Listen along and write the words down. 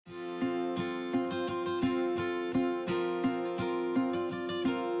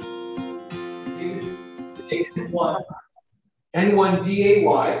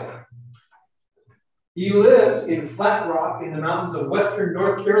N1DAY. He lives in Flat Rock in the mountains of western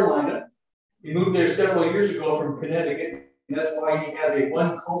North Carolina. He moved there several years ago from Connecticut, and that's why he has a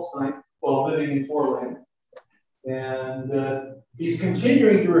 1 call sign while living in Foreland. And he's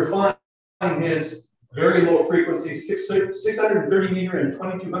continuing to refine his very low frequency 630 meter and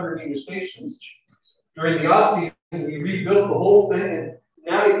 2200 meter stations. During the off season, he rebuilt the whole thing, and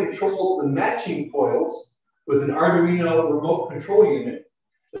now he controls the matching coils with an Arduino remote control unit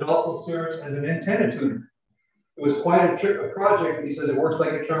that also serves as an antenna tuner. It was quite a project, but he says it works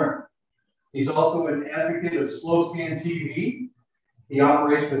like a charm. He's also an advocate of slow scan TV. He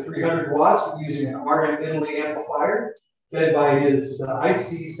operates with 300 watts using an RM Italy amplifier fed by his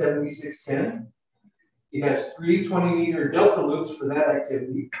IC7610. He has 3 20-meter delta loops for that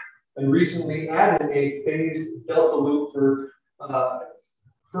activity, and recently added a phased delta loop for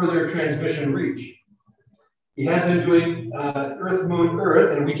further transmission reach. He has been doing Earth, Moon,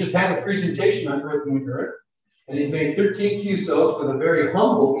 Earth, and we just had a presentation on Earth, Moon, Earth, and he's made 13 QSOs with a very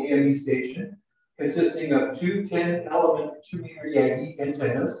humble EME station consisting of 2 10-element 2-meter Yagi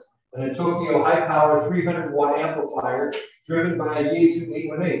antennas and a Tokyo high-power 300-watt amplifier driven by a Yaesu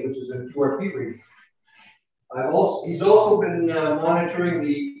 818, which is a QRP reading. He's also been monitoring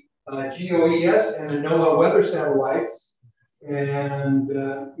the GOES and the NOAA weather satellites, and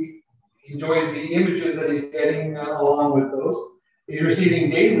he enjoys the images that he's getting along with those. He's receiving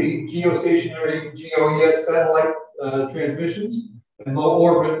daily geostationary GOES satellite transmissions and low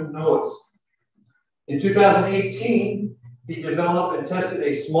orbit NOAAs. In 2018, he developed and tested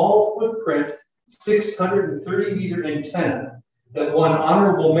a small footprint 630-meter antenna that won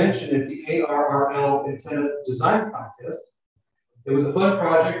honorable mention at the ARRL Antenna Design Contest. It was a fun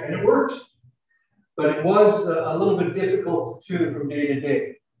project and it worked, but it was a little bit difficult to tune from day to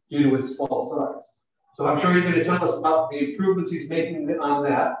day due to its small size. So I'm sure he's going to tell us about the improvements he's making on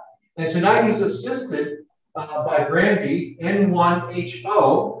that. And tonight he's assisted by Brandy,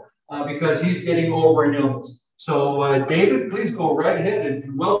 N1HO, because he's getting over an illness. So David, please go right ahead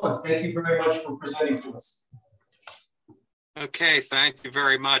and welcome. Thank you very much for presenting to us. Okay, thank you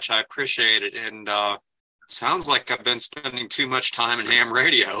very much. I appreciate it. And sounds like I've been spending too much time in ham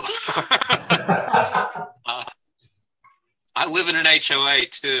radio. I live in an HOA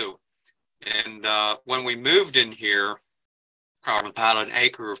too. And when we moved in here, about an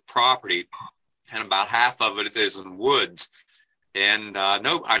acre of property, and about half of it is in woods. And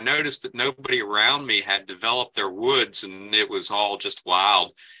I noticed that nobody around me had developed their woods, and it was all just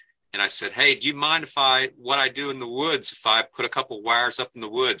wild. And I said, hey, do you mind if what I do in the woods, if I put a couple wires up in the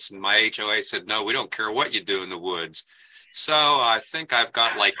woods? And my HOA said, no, we don't care what you do in the woods. So I think I've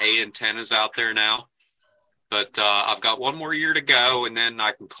got like 8 antennas out there now. But I've got 1 more year to go, and then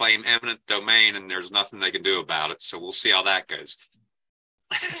I can claim eminent domain, and there's nothing they can do about it. So we'll see how that goes.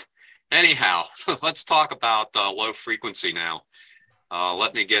 Anyhow, let's talk about low frequency now.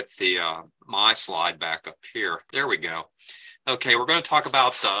 Let me get my slide back up here. There we go. Okay, we're going to talk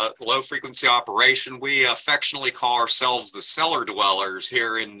about low frequency operation. We affectionately call ourselves the cellar dwellers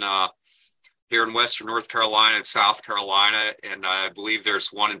here in Western North Carolina and South Carolina, and I believe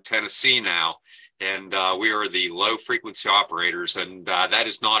there's one in Tennessee now. And we are the low frequency operators, and that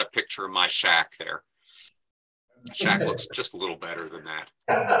is not a picture of my shack there. Shack looks just a little better than that.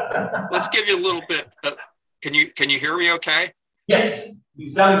 Let's give you a little bit. Can you hear me okay? Yes, you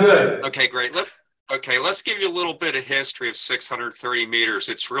sound good. Okay, great. Let's give you a little bit of history of 630 meters.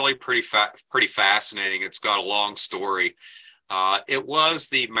 It's really pretty fascinating. It's got a long story. It was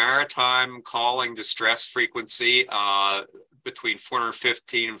the maritime calling distress frequency between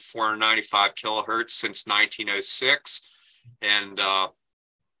 415 and 495 kilohertz since 1906, and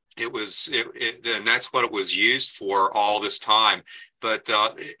and that's what it was used for all this time. But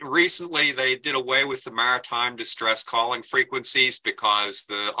recently they did away with the maritime distress calling frequencies because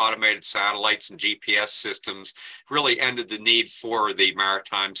the automated satellites and GPS systems really ended the need for the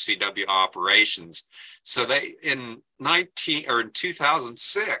maritime CW operations. So they in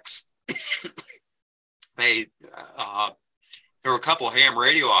 2006 there were a couple of ham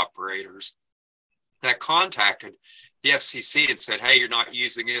radio operators that contacted the FCC and said, hey, you're not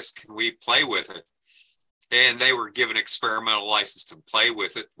using this, can we play with it? And they were given experimental license to play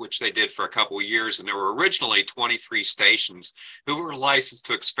with it, which they did for a couple of years. And there were originally 23 stations who were licensed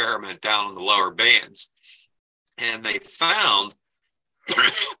to experiment down in the lower bands. And they found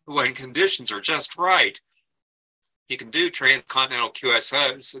when conditions are just right, you can do transcontinental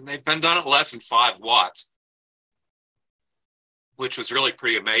QSOs, and they've been done at less than 5 watts. Which was really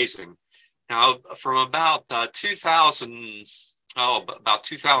pretty amazing. Now, from about 2000, about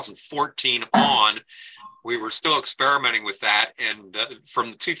 2014 on, we were still experimenting with that. And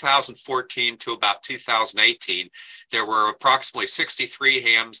from 2014 to about 2018, there were approximately 63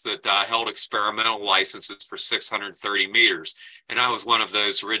 hams that held experimental licenses for 630 meters. And I was one of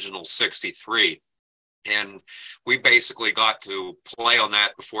those original 63. And we basically got to play on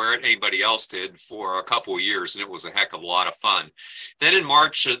that before anybody else did for a couple of years, and it was a heck of a lot of fun. Then in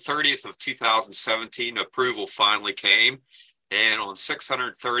March 30th of 2017, approval finally came. And on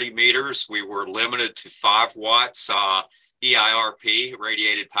 630 meters, we were limited to 5 watts EIRP,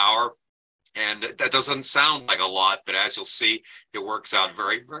 radiated power. And that doesn't sound like a lot, but as you'll see, it works out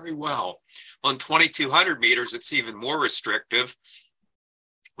very, very well. On 2200 meters, it's even more restrictive.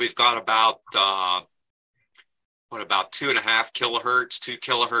 We've got about 2.5 kilohertz, 2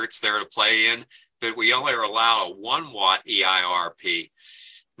 kilohertz there to play in, but we only are allowed a 1 watt EIRP.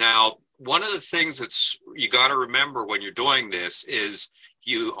 Now, one of the things that's you got to remember when you're doing this is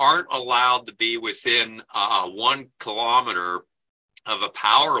you aren't allowed to be within 1 kilometer of a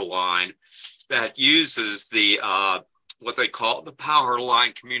power line that uses the what they call the power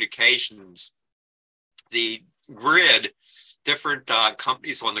line communications. The grid, different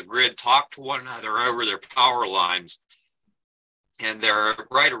companies on the grid talk to one another over their power lines, and they're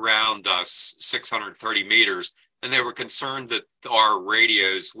right around 630 meters. And they were concerned that our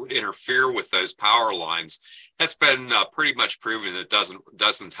radios would interfere with those power lines. That's been pretty much proven that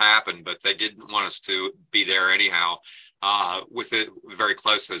doesn't happen, but they didn't want us to be there anyhow with it very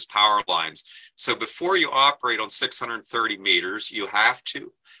close to those power lines. So before you operate on 630 meters, you have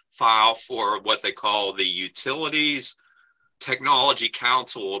to file for what they call the Utilities Technology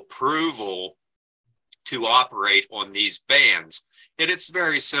Council approval to operate on these bands. And it's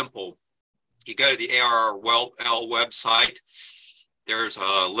very simple. You go to the ARRL website, there's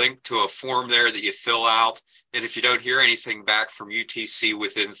a link to a form there that you fill out. And if you don't hear anything back from UTC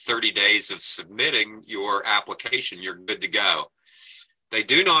within 30 days of submitting your application, you're good to go. They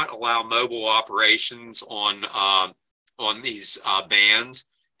do not allow mobile operations on these bands,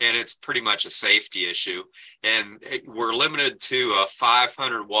 and it's pretty much a safety issue. And we're limited to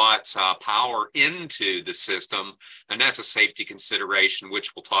 500 watts power into the system, and that's a safety consideration,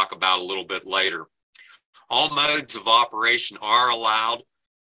 which we'll talk about a little bit later. All modes of operation are allowed,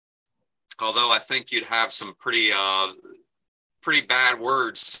 although I think you'd have some pretty bad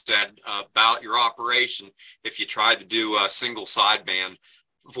words said about your operation if you tried to do a single sideband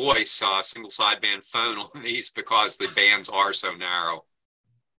voice, single sideband phone on these, because the bands are so narrow.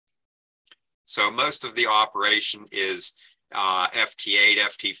 So most of the operation is FT8,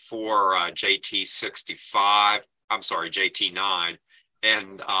 FT4, JT65, I'm sorry, JT9,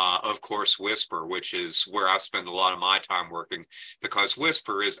 and of course Whisper, which is where I spend a lot of my time working, because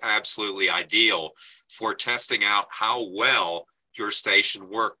Whisper is absolutely ideal for testing out how well your station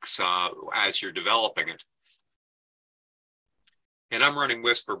works as you're developing it. And I'm running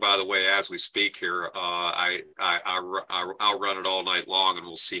Whisper, by the way, as we speak here. I'll run it all night long, and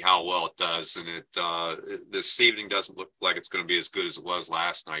we'll see how well it does. And this evening doesn't look like it's going to be as good as it was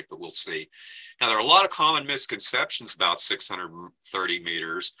last night, but we'll see. Now, there are a lot of common misconceptions about 630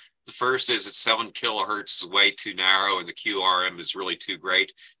 meters. The first is that 7 kilohertz is way too narrow, and the QRM is really too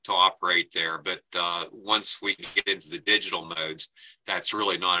great to operate there. But once we get into the digital modes, that's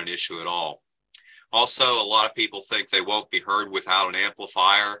really not an issue at all. Also, a lot of people think they won't be heard without an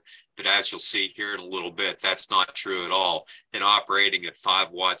amplifier, but as you'll see here in a little bit, that's not true at all. And operating at 5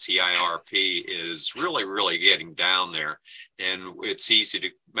 watts EIRP is really, really getting down there. And it's easy to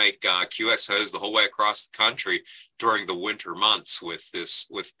make QSOs the whole way across the country during the winter months with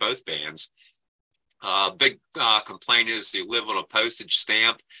both bands. Big complaint is you live on a postage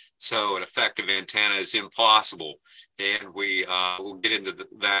stamp, so an effective antenna is impossible. And we'll get into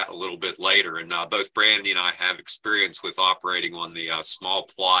that a little bit later. And both Brandy and I have experience with operating on the small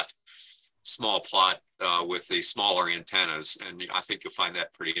plot with the smaller antennas. And I think you'll find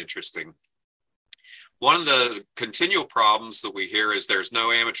that pretty interesting. One of the continual problems that we hear is there's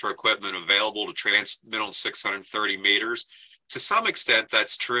no amateur equipment available to transmit on 630 meters. To some extent,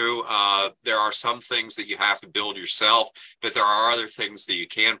 that's true. There are some things that you have to build yourself, but there are other things that you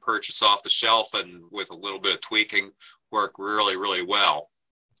can purchase off the shelf and with a little bit of tweaking work really, really well.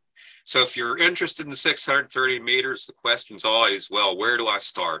 So if you're interested in 630 meters, the question's always, well, where do I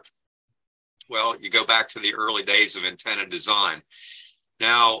start? Well, you go back to the early days of antenna design.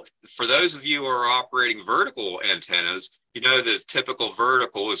 Now, for those of you who are operating vertical antennas, you know that a typical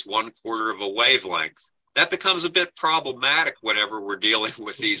vertical is 1/4 of a wavelength. That becomes a bit problematic whenever we're dealing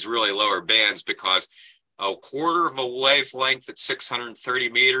with these really lower bands, because A quarter of a wavelength at 630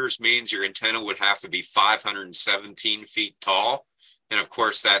 meters means your antenna would have to be 517 feet tall. And of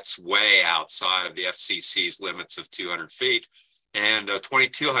course, that's way outside of the FCC's limits of 200 feet. And a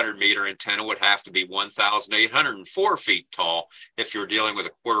 2200 meter antenna would have to be 1,804 feet tall if you're dealing with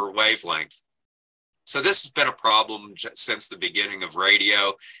a quarter wavelength. So this has been a problem since the beginning of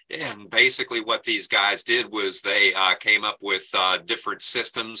radio. And basically what these guys did was they came up with different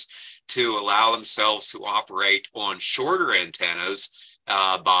systems to allow themselves to operate on shorter antennas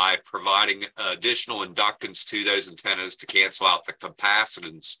by providing additional inductance to those antennas to cancel out the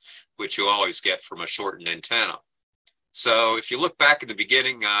capacitance, which you always get from a shortened antenna. So if you look back at the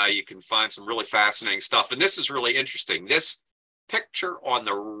beginning, you can find some really fascinating stuff. And this is really interesting. This picture on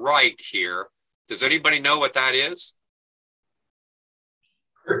the right here, does anybody know what that is?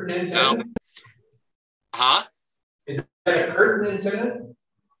 Curtain antenna? No. Huh? Is that a curtain antenna?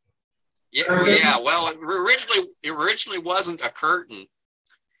 Yeah, well, it originally wasn't a curtain.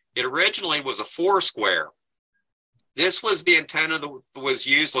 It originally was a foursquare. This was the antenna that was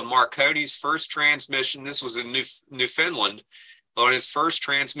used on Marconi's first transmission. This was in Newfoundland on his first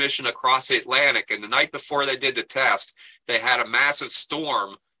transmission across the Atlantic. And the night before they did the test, they had a massive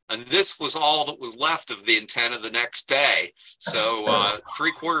storm. And this was all that was left of the antenna the next day. So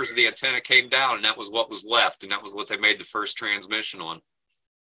 3/4 of the antenna came down, and that was what was left. And that was what they made the first transmission on.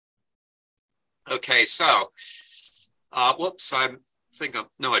 Okay, so, whoops, I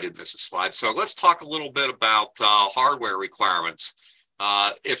did miss a slide. So let's talk a little bit about hardware requirements.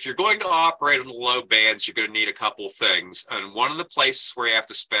 If you're going to operate on the low bands, you're going to need a couple of things. And one of the places where you have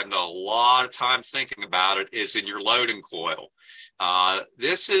to spend a lot of time thinking about it is in your loading coil.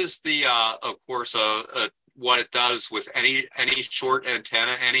 This is the, of course, what it does with any short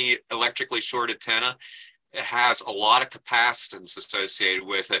antenna, any electrically short antenna. It has a lot of capacitance associated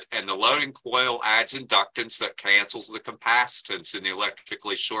with it, and the loading coil adds inductance that cancels the capacitance in the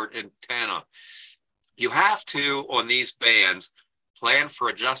electrically short antenna. You have to, on these bands, plan for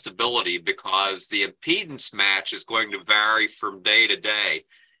adjustability because the impedance match is going to vary from day to day.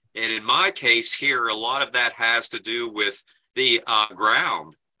 And in my case here, a lot of that has to do with the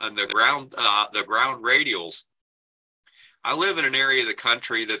ground and the ground radials. I live in an area of the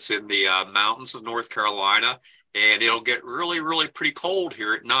country that's in the mountains of North Carolina, and it'll get really, really pretty cold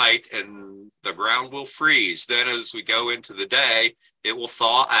here at night, and the ground will freeze. Then as we go into the day, it will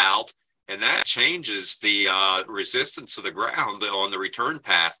thaw out, and that changes the resistance of the ground on the return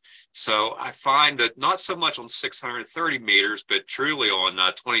path. So I find that not so much on 630 meters, but truly on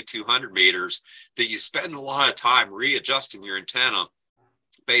 2200 meters, that you spend a lot of time readjusting your antenna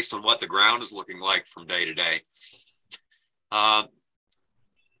based on what the ground is looking like from day to day.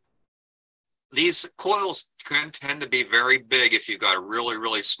 These coils can tend to be very big if you've got a really,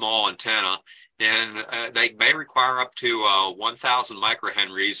 really small antenna, and they may require up to 1,000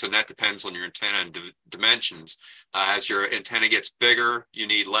 microhenries, and that depends on your antenna and dimensions. As your antenna gets bigger, you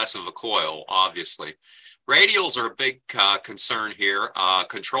need less of a coil, obviously. Radials are a big concern here.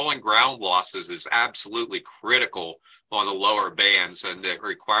 Controlling ground losses is absolutely critical on the lower bands, and it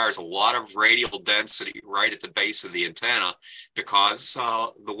requires a lot of radial density right at the base of the antenna because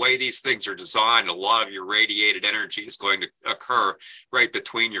the way these things are designed, a lot of your radiated energy is going to occur right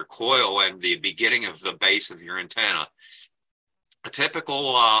between your coil and the beginning of the base of your antenna. A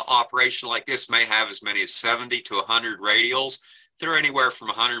typical operation like this may have as many as 70 to 100 radials. They're anywhere from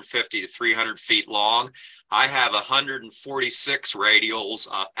 150 to 300 feet long. I have 146 radials,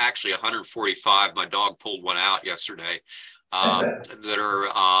 actually 145. My dog pulled one out yesterday that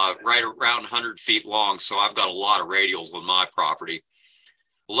are right around 100 feet long. So I've got a lot of radials on my property.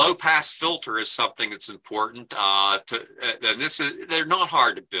 Low pass filter is something that's important and they're not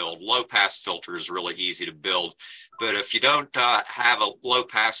hard to build. Low pass filter is really easy to build, but if you don't have a low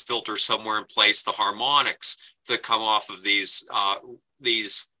pass filter somewhere in place, the harmonics that come off of these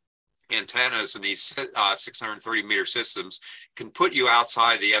antennas and these 630 meter systems can put you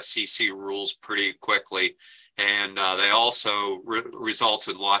outside the FCC rules pretty quickly. And they also results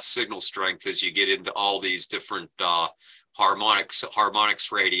in lost signal strength as you get into all these different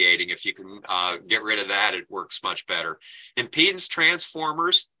harmonics radiating. If you can get rid of that, it works much better. Impedance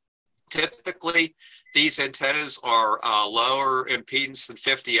transformers, typically these antennas are lower impedance than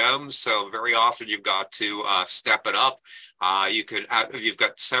 50 ohms, so very often you've got to step it up. You've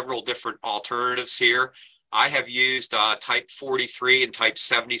got several different alternatives here. I have used type 43 and type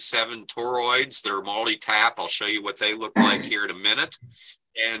 77 toroids. They're multi-tap. I'll show you what they look like here in a minute.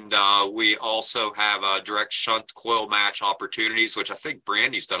 And we also have direct shunt coil match opportunities, which I think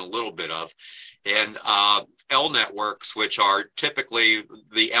Brandy's done a little bit of, and L networks, which are typically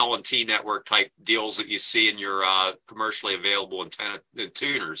the L and T network type deals that you see in your commercially available antenna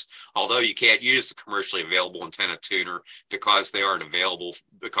tuners. Although you can't use the commercially available antenna tuner because they aren't available,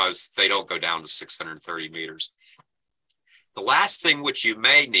 because they don't go down to 630 meters. The last thing which you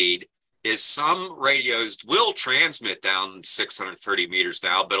may need is some radios will transmit down 630 meters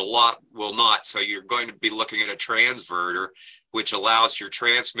now, but a lot will not. So you're going to be looking at a transverter, which allows your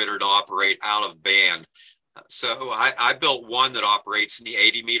transmitter to operate out of band. So I built one that operates in the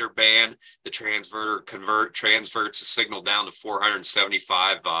 80 meter band. The transverter transverts the signal down to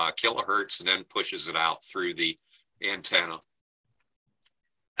 475 kilohertz and then pushes it out through the antenna.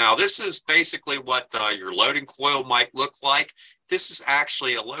 Now, this is basically what your loading coil might look like. This is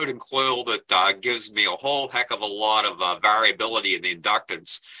actually a loading coil that gives me a whole heck of a lot of variability in the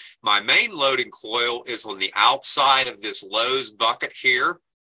inductance. My main loading coil is on the outside of this Lowe's bucket here.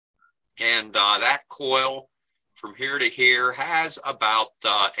 And that coil from here to here has about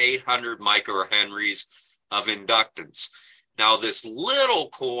 800 microhenries of inductance. Now, this little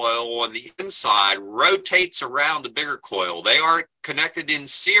coil on the inside rotates around the bigger coil. They are connected in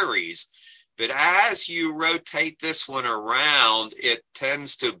series, but as you rotate this one around, it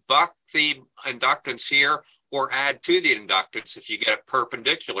tends to buck the inductance here or add to the inductance if you get it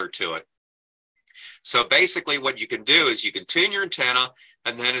perpendicular to it. So basically what you can do is you can tune your antenna,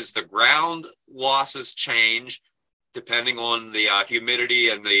 and then as the ground losses change, depending on the humidity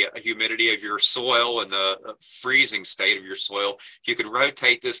and the humidity of your soil and the freezing state of your soil, you can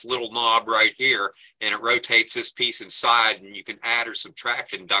rotate this little knob right here, and it rotates this piece inside, and you can add or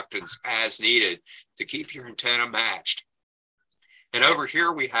subtract inductance as needed to keep your antenna matched. And over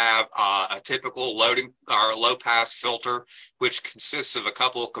here we have a typical low pass filter, which consists of a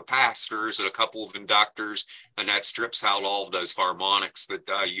couple of capacitors and a couple of inductors, and that strips out all of those harmonics that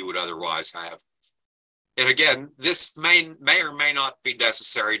you would otherwise have. And again, this may or may not be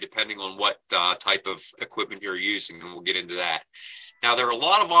necessary depending on what type of equipment you're using, and we'll get into that. Now, there are a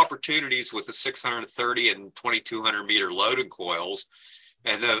lot of opportunities with the 630 and 2200 meter loading coils,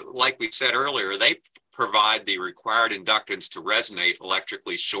 and like we said earlier, they provide the required inductance to resonate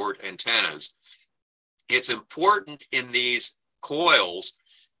electrically short antennas. It's important in these coils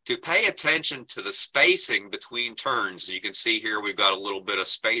to pay attention to the spacing between turns. You can see here we've got a little bit of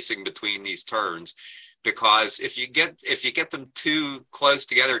spacing between these turns, because if you get them too close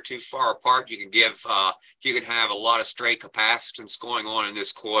together, too far apart, you can have a lot of stray capacitance going on in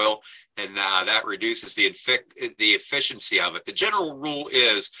this coil, and that reduces the efficiency of it. The general rule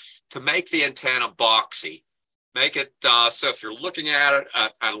is to make the antenna boxy. Make it so if you're looking at it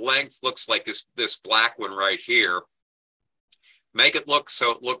at length, looks like this black one right here. Make it look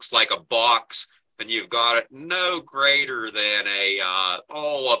so it looks like a box, and you've got it no greater than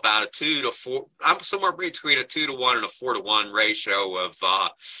about a 2 to 4. I'm somewhere between a 2 to 1 and a 4 to 1 ratio of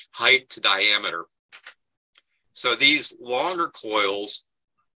height to diameter. So these longer coils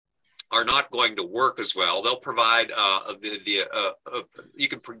are not going to work as well. They'll provide you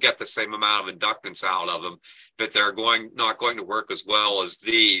can get the same amount of inductance out of them, but they're not going to work as well as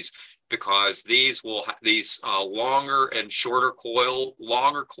these, because these longer and shorter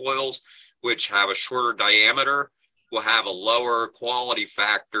longer coils, which have a shorter diameter, will have a lower quality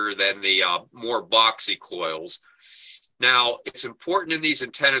factor than the more boxy coils. Now, it's important in these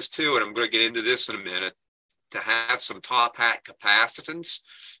antennas too, and I'm going to get into this in a minute, to have some top hat capacitance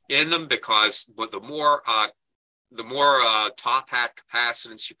in them, because with the more top hat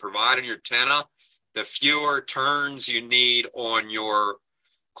capacitance you provide in your antenna, the fewer turns you need on your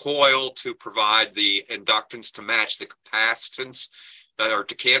coil to provide the inductance to match the capacitance, or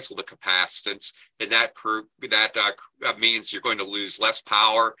to cancel the capacitance, and that means you're going to lose less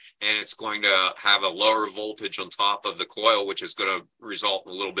power, and it's going to have a lower voltage on top of the coil, which is going to result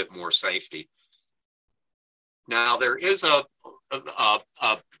in a little bit more safety. Now, there is a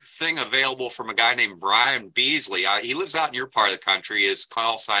thing available from a guy named Brian Beasley. He lives out in your part of the country. His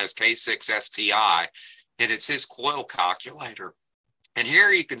call sign is K6STI, and it's his coil calculator. And here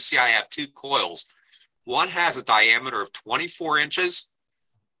you can see I have two coils. One has a diameter of 24 inches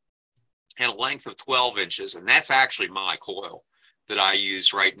and a length of 12 inches, and that's actually my coil that I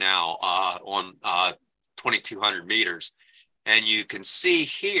use right now on 2200 meters. And you can see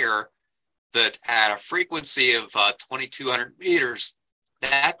here that at a frequency of 2200 meters,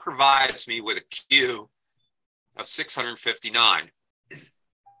 that provides me with a Q of 659.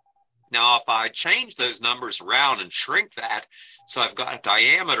 Now, if I change those numbers around and shrink that, so I've got a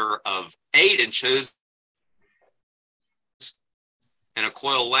diameter of 8 inches and a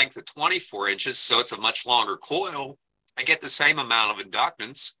coil length of 24 inches, so it's a much longer coil, I get the same amount of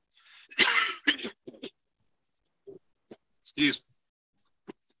inductance. Excuse me.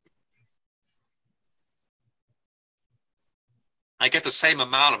 I get the same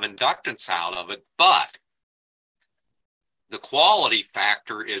amount of inductance out of it, but the quality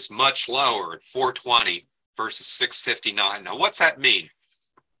factor is much lower at 420 versus 659. Now, what's that mean?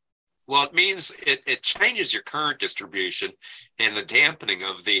 Well, it means it changes your current distribution and the dampening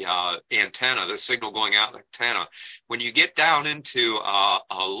of the antenna, the signal going out the antenna. When you get down into a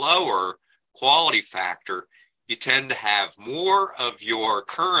lower quality factor, you tend to have more of your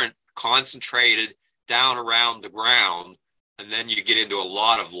current concentrated down around the ground, and then you get into a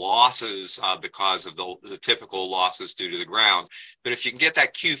lot of losses because of the typical losses due to the ground. But if you can get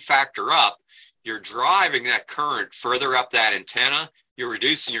that Q factor up, you're driving that current further up that antenna, you're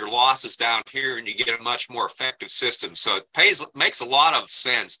reducing your losses down here, and you get a much more effective system. So it makes a lot of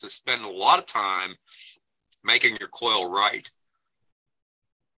sense to spend a lot of time making your coil right.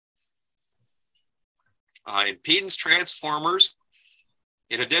 Impedance transformers,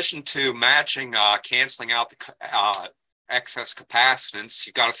 in addition to matching, canceling out the excess capacitance,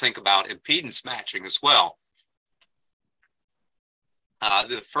 you got to think about impedance matching as well.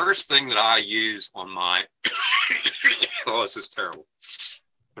 The first thing that I use on my, oh, this is terrible.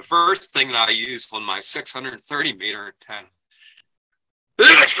 The first thing that I use on my 630 meter antenna,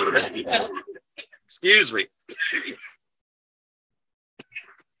 excuse me,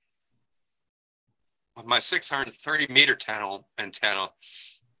 on my 630 meter antenna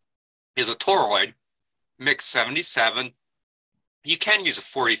is a toroid, mix 77. You can use a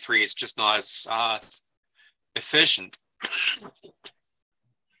 43, it's just not as efficient.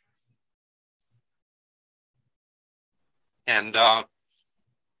 And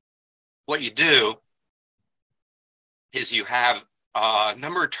what you do is you have a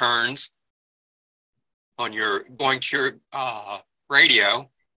number of turns on your, going to your radio,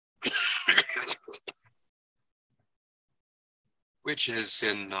 which is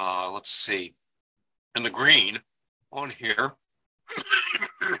in, let's see, in the green on here.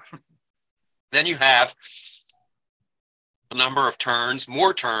 Then you have a number of turns,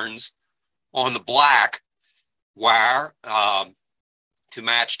 more turns on the black wire to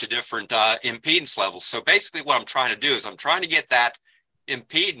match to different impedance levels. So basically what I'm trying to do is I'm trying to get that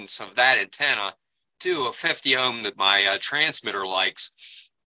impedance of that antenna to a 50 ohm that my transmitter likes.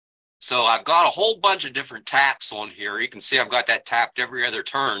 So I've got a whole bunch of different taps on here. You can see I've got that tapped every other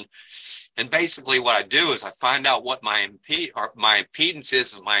turn. And basically what I do is I find out what my impedance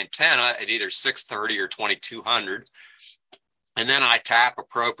is of my antenna at either 630 or 2200. And then I tap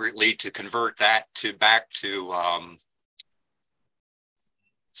appropriately to convert that to back to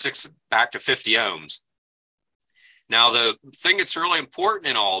 50 ohms. Now, the thing that's really important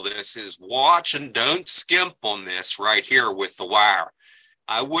in all this is watch and don't skimp on this right here with the wire.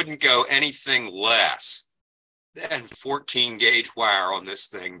 I wouldn't go anything less than 14 gauge wire on this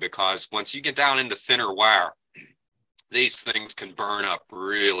thing, because once you get down into thinner wire, these things can burn up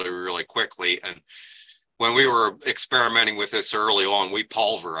really, really quickly. And when we were experimenting with this early on, we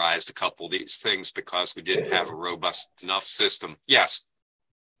pulverized a couple of these things because we didn't have a robust enough system. Yes.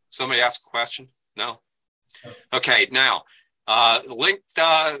 Somebody ask a question? No? Okay, now, linked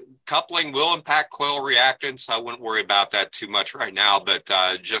coupling will impact coil reactance. I wouldn't worry about that too much right now, but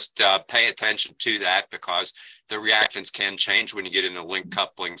just pay attention to that, because the reactance can change when you get in a linked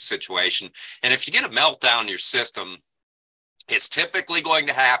coupling situation. And if you get a meltdown in your system, it's typically going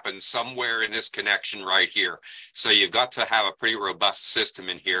to happen somewhere in this connection right here. So you've got to have a pretty robust system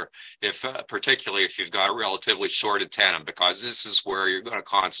in here, if particularly if you've got a relatively short antenna, because this is where you're going to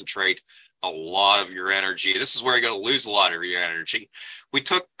concentrate a lot of your energy. This is where you're going to lose a lot of your energy. We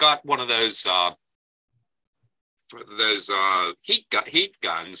got one of those heat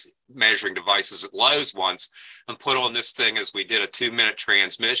guns measuring devices at Lowe's once and put on this thing as we did a 2-minute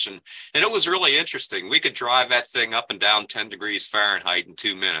transmission, and it was really interesting. We could drive that thing up and down 10 degrees Fahrenheit in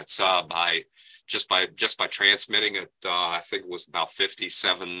 2 minutes by transmitting it. I think it was about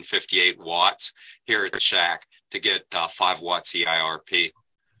 57, 58 watts here at the shack to get 5 watts EIRP.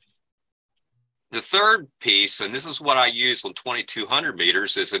 The third piece, and this is what I use on 2200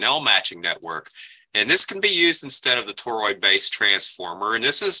 meters, is an L matching network. And this can be used instead of the toroid-based transformer. And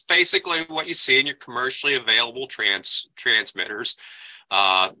this is basically what you see in your commercially available transmitters.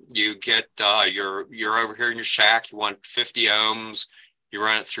 You get you're over here in your shack. You want 50 ohms. You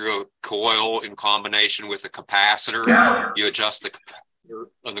run it through a coil in combination with a capacitor. You adjust the capacitor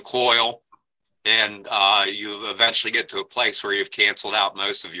on the coil, and you eventually get to a place where you've canceled out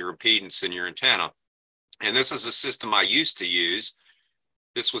most of your impedance in your antenna. And this is a system I used to use.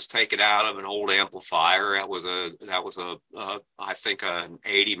 This was taken out of an old amplifier. That was I think an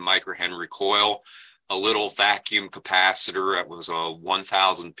 80 microhenry coil, a little vacuum capacitor. That was a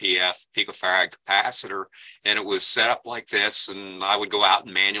 1000 picofarad capacitor, and it was set up like this. And I would go out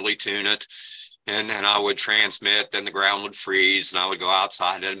and manually tune it, and then I would transmit, and the ground would freeze, and I would go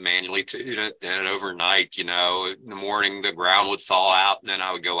outside and manually tune it. And overnight, in the morning, the ground would thaw out, and then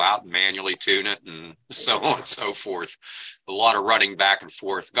I would go out and manually tune it, and so on and so forth. A lot of running back and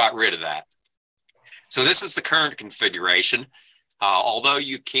forth. Got rid of that. So this is the current configuration. Although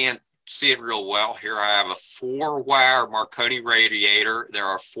you can't see it real well, here I have a 4-wire Marconi radiator. There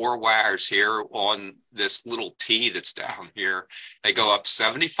are 4 wires here on this little T that's down here. They go up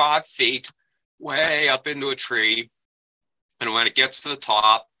 75 feet, way up into a tree. And when it gets to the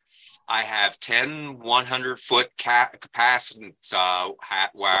top, I have 10 100-foot capacitance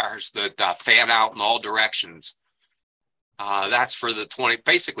wires that fan out in all directions. That's for the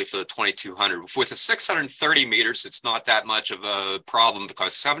basically for the 2200. With the 630 meters, it's not that much of a problem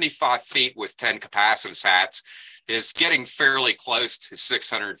because 75 feet with 10 capacitance hats is getting fairly close to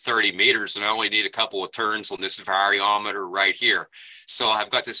 630 meters, and I only need a couple of turns on this variometer right here. So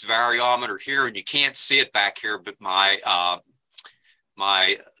I've got this variometer here, and you can't see it back here, but my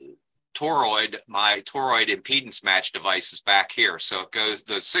toroid impedance match device is back here. So it goes,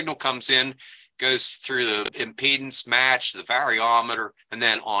 the signal comes in, goes through the impedance match, the variometer, and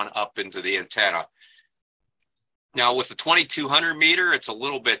then on up into the antenna. Now with the 2200 meter, it's a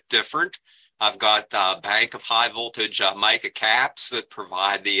little bit different. I've got a bank of high voltage mica caps that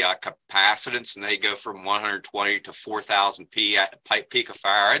provide the capacitance, and they go from 120 to 4000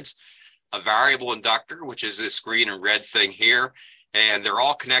 picofarads. A variable inductor, which is this green and red thing here, and they're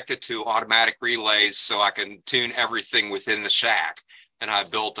all connected to automatic relays, so I can tune everything within the shack. And I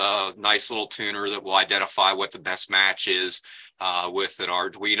built a nice little tuner that will identify what the best match is with an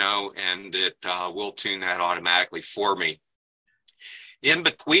Arduino, and it will tune that automatically for me. In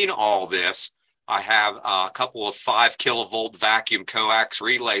between all this, I have a couple of 5 kilovolt vacuum coax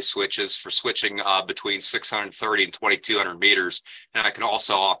relay switches for switching between 630 and 2200 meters. And I can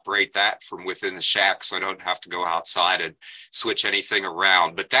also operate that from within the shack, so I don't have to go outside and switch anything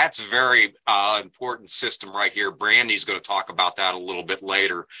around. But that's a very important system right here. Brandy's going to talk about that a little bit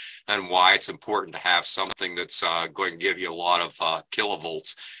later and why it's important to have something that's going to give you a lot of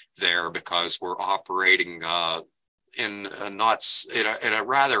kilovolts there, because we're operating in a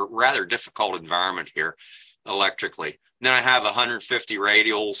rather difficult environment here electrically. Then I have 150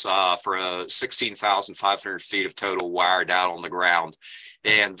 radials for 16,500 feet of total wire down on the ground.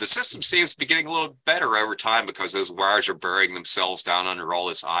 And the system seems to be getting a little better over time because those wires are burying themselves down under all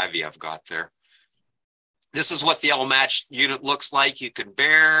this ivy I've got there. This is what the L-match unit looks like. You can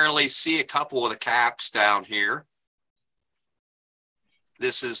barely see a couple of the caps down here.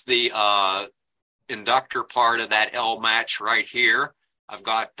 This is the inductor part of that L-match right here. I've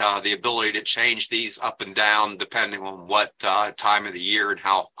got the ability to change these up and down depending on what time of the year and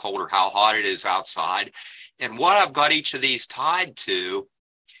how cold or how hot it is outside. And what I've got each of these tied to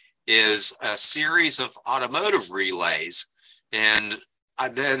is a series of automotive relays. And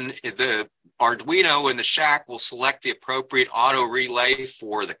then the Arduino in the shack will select the appropriate auto relay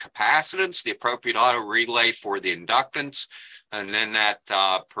for the capacitance, the appropriate auto relay for the inductance, and then that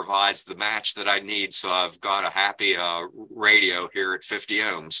provides the match that I need. So I've got a happy radio here at 50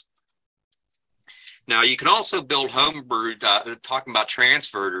 ohms. Now you can also build homebrewed, talking about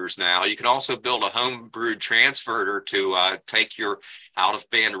transverters now, you can also build a homebrewed transverter to take your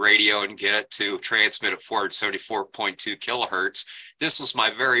out-of-band radio and get it to transmit at 474.2 kilohertz. This was my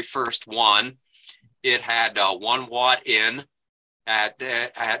very first one. It had 1 watt in at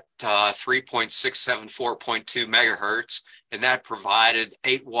 3.674.2 megahertz. And that provided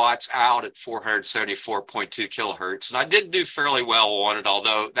 8 watts out at 474.2 kilohertz. And I did do fairly well on it,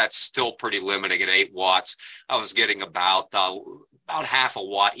 although that's still pretty limiting at 8 watts. I was getting about half a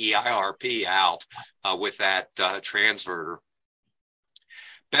watt EIRP out with that transverter.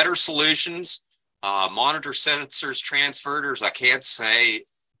 Better solutions, monitor sensors, transverters. I can't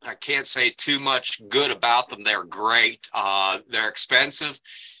say too much good about them. They're great. They're expensive,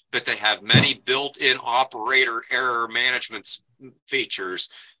 but they have many built-in operator error management features.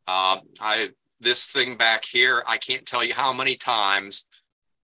 This thing back here, I can't tell you how many times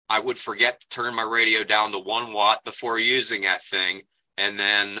I would forget to turn my radio down to 1 watt before using that thing. And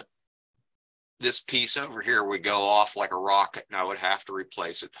then this piece over here would go off like a rocket and I would have to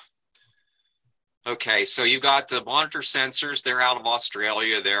replace it. Okay, so you've got the monitor sensors. They're out of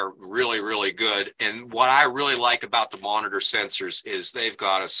Australia. They're really, really good. And what I really like about the monitor sensors is they've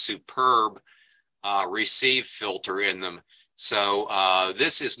got a superb receive filter in them. So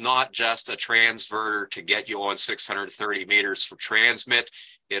this is not just a transverter to get you on 630 meters for transmit.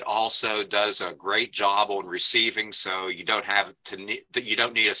 It also does a great job on receiving, so you don't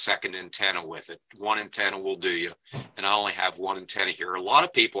need a second antenna with it. One antenna will do you, and I only have one antenna here. A lot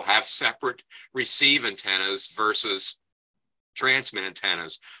of people have separate receive antennas versus transmit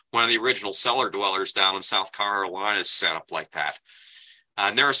antennas. One of the original cellar dwellers down in South Carolina is set up like that.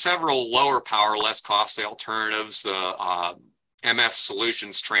 And there are several lower power, less costly alternatives. The MF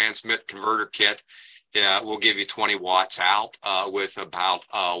Solutions transmit converter kit will give you 20 watts out with about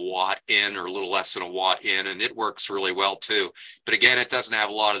a watt in, or a little less than a watt in, and it works really well too. But again, it doesn't have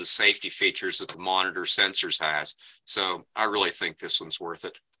a lot of the safety features that the monitor sensors has. So I really think this one's worth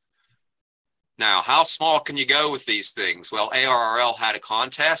it. Now, how small can you go with these things? Well, ARRL had a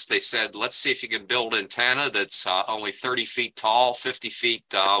contest. They said, let's see if you can build an antenna that's only 30 feet tall, 50 feet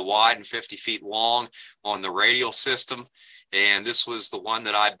wide, and 50 feet long on the radial system. And this was the one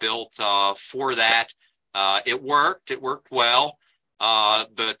that I built for that. It worked well,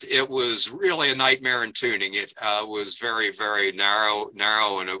 but it was really a nightmare in tuning. It was very, very narrow,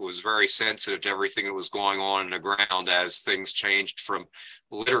 and it was very sensitive to everything that was going on in the ground as things changed from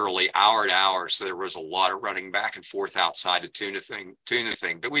literally hour to hour. So there was a lot of running back and forth outside to tune the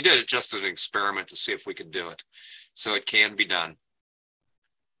thing. But we did it just as an experiment to see if we could do it. So it can be done.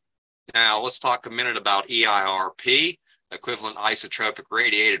 Now let's talk a minute about EIRP. Equivalent isotropic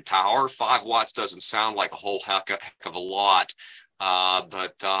radiated power. 5 watts doesn't sound like a whole heck of a lot,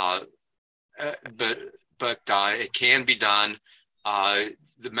 but it can be done.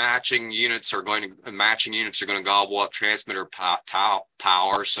 The matching units are going to gobble up transmitter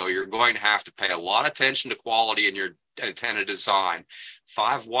power, so you're going to have to pay a lot of attention to quality in your antenna design.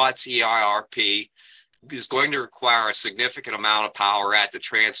 5 watts EIRP is going to require a significant amount of power at the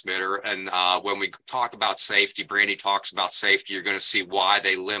transmitter. And when we talk about safety, Brandy talks about safety, you're going to see why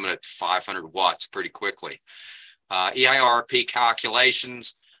they limit it to 500 watts pretty quickly. EIRP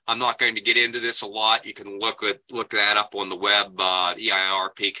calculations, I'm not going to get into this a lot. You can look that up on the web.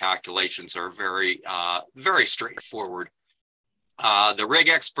 EIRP calculations are very, very straightforward. The Rig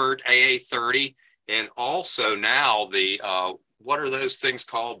Expert AA30, and also now the what are those things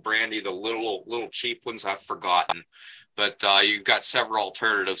called, Brandy? The little cheap ones, I've forgotten. But you've got several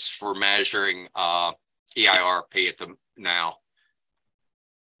alternatives for measuring EIRP at them now.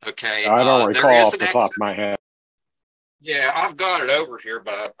 Okay. I don't recall off the top of my head. Yeah, I've got it over here,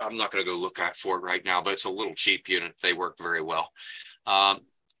 but I'm not going to go look for it right now. But it's a little cheap unit. They work very well.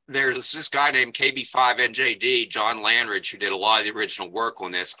 There's this guy named KB5NJD, John Landridge, who did a lot of the original work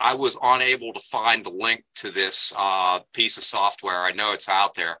on this. I was unable to find the link to this piece of software. I know it's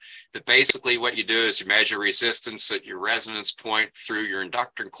out there. But basically what you do is you measure resistance at your resonance point through your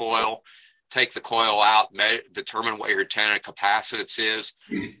inductor coil, take the coil out, determine what your antenna capacitance is,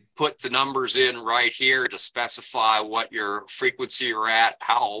 put the numbers in right here to specify what your frequency you're at,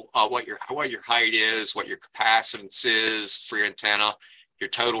 what your height is, what your capacitance is for your antenna, your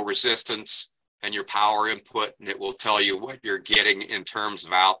total resistance, and your power input, and it will tell you what you're getting in terms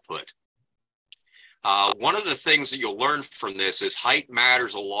of output. One of the things that you'll learn from this is height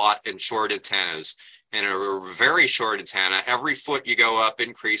matters a lot in short antennas. In a very short antenna, every foot you go up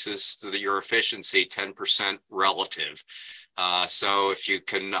increases your efficiency 10% relative. So if you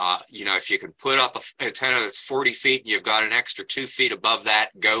can, if you can put up an antenna that's 40 feet and you've got an extra 2 feet above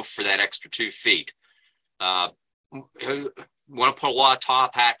that, go for that extra 2 feet. Want to put a lot of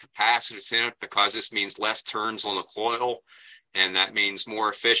top hat capacitance in it because this means less turns on the coil, and that means more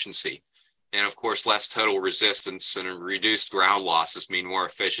efficiency. And of course, less total resistance and reduced ground losses mean more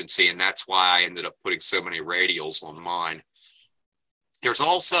efficiency. And that's why I ended up putting so many radials on mine. There's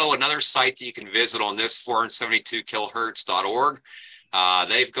also another site that you can visit on this, 472kilohertz.org.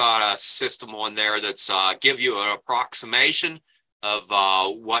 They've got a system on there that's give you an approximation of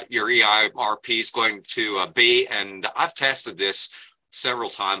what your EIRP is going to be. And I've tested this several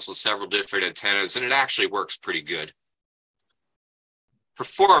times with several different antennas, and it actually works pretty good.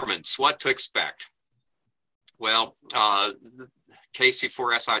 Performance, what to expect? Well,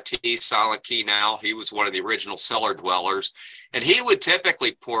 KC4SIT, Silent Key now, he was one of the original cellar dwellers, and he would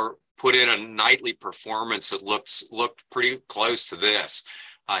typically put in a nightly performance that looked pretty close to this.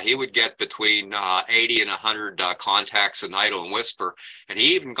 He would get between 80 and 100 contacts a night on Whisper, and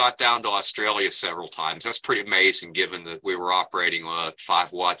he even got down to Australia several times. That's pretty amazing given that we were operating on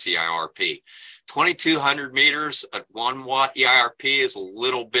 5 watts EIRP. 2,200 meters at 1 watt EIRP is a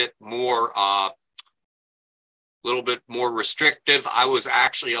little bit more a little bit more restrictive. I was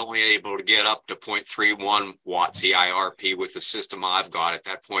actually only able to get up to 0.31 watts EIRP with the system I've got at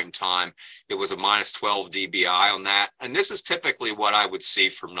that point in time. It was a minus 12 dBi on that. And this is typically what I would see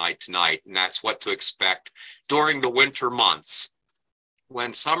from night to night. And that's what to expect during the winter months.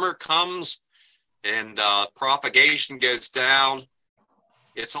 When summer comes and propagation goes down,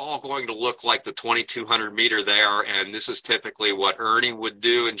 it's all going to look like the 2200 meter there. And this is typically what Ernie would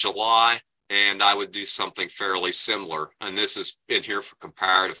do in July. And I would do something fairly similar. And this is in here for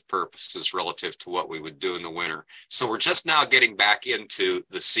comparative purposes relative to what we would do in the winter. So we're just now getting back into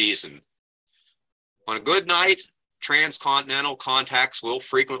the season. On a good night, transcontinental contacts will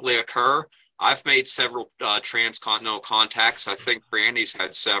frequently occur. I've made several transcontinental contacts. I think Brandy's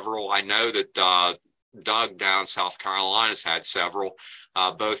had several. I know that Doug down South Carolina's had several,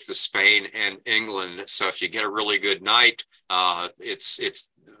 both to Spain and England. So if you get a really good night, it's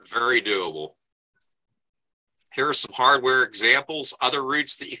very doable. Here are some hardware examples. Other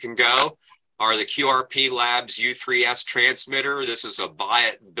routes that you can go are the QRP Labs U3S transmitter. This is a buy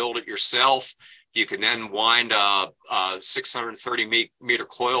it, build it yourself. You can then wind a 630 meter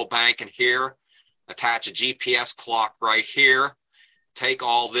coil bank in here, attach a GPS clock right here, take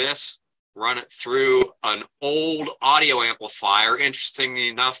all this, run it through an old audio amplifier. Interestingly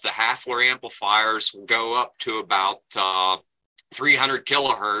enough, the Hafler amplifiers will go up to about 300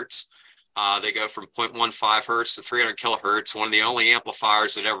 kilohertz. They go from 0.15 hertz to 300 kilohertz. One of the only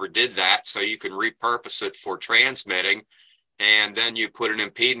amplifiers that ever did that. So you can repurpose it for transmitting. And then you put an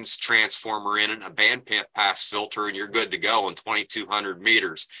impedance transformer in it, a bandpass filter, and you're good to go on 2200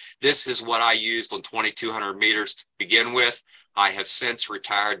 meters. This is what I used on 2200 meters to begin with. I have since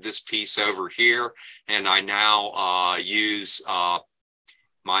retired this piece over here, and I now use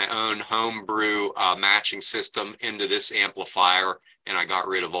my own homebrew matching system into this amplifier, and I got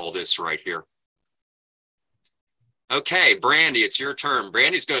rid of all this right here. Okay, Brandy, it's your turn.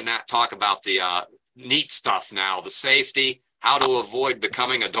 Brandy's going to talk about the neat stuff now, the safety, how to avoid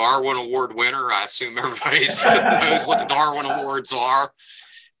becoming a Darwin Award winner. I assume everybody knows what the Darwin Awards are.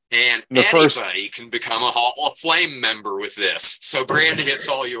 And anybody can become a Hall of Fame member with this. So, Brandy, it's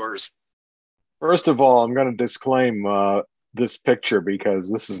all yours. First of all, I'm going to disclaim this picture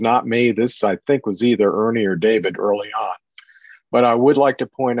because this is not me. This, I think, was either Ernie or David early on. But I would like to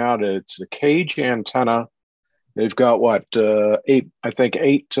point out it's a cage antenna. They've got, what, eight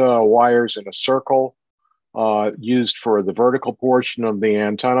wires in a circle used for the vertical portion of the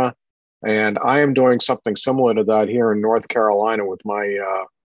antenna. And I am doing something similar to that here in North Carolina with my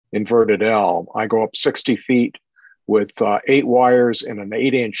inverted L. I go up 60 feet with 8 wires in an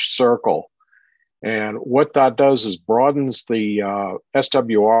 8-inch circle. And what that does is broadens the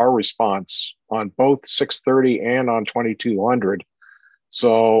SWR response on both 630 and on 2200.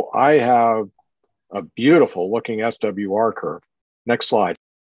 So I have a beautiful looking SWR curve. Next slide.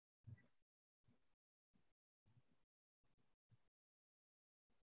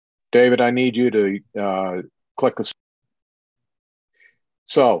 David, I need you to click this.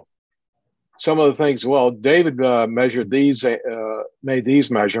 So some of the things, well, David measured these, made these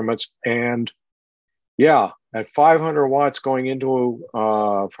measurements, and yeah, at 500 watts going into,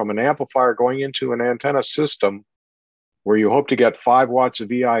 from an amplifier going into an antenna system where you hope to get 5 watts of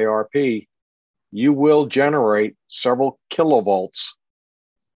EIRP, you will generate several kilovolts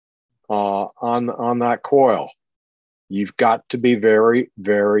on that coil. You've got to be very,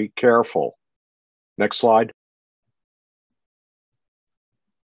 very careful. Next slide.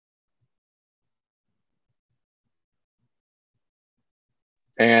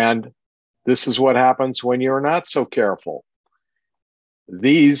 And this is what happens when you're not so careful.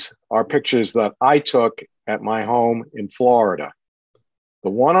 These are pictures that I took at my home in Florida. The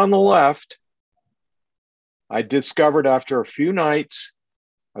one on the left, I discovered after a few nights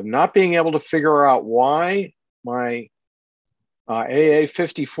of not being able to figure out why my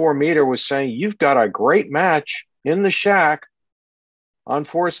AA54 meter was saying, you've got a great match in the shack on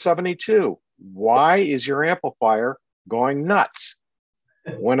 472. Why is your amplifier going nuts?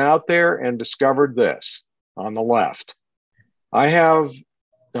 Went out there and discovered this on the left. I have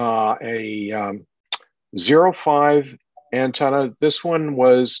a 0.5 antenna. This one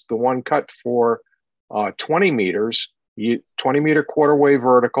was the one cut for 20 meters, 20 meter quarter wave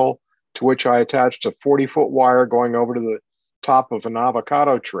vertical, to which I attached a 40-foot wire going over to the top of an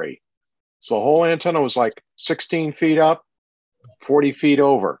avocado tree. So the whole antenna was like 16 feet up, 40 feet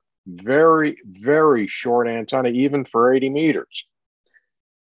over. Very, very short antenna, even for 80 meters.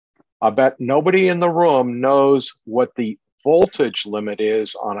 I bet nobody in the room knows what the voltage limit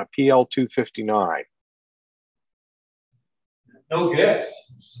is on a PL259. No guess.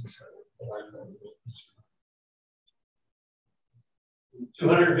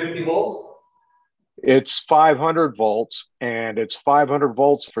 250 volts? It's 500 volts, and it's 500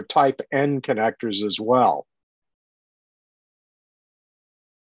 volts for type N connectors as well.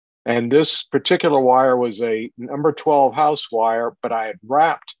 And this particular wire was a number 12 house wire, but I had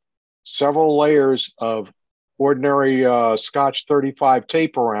wrapped several layers of ordinary Scotch 35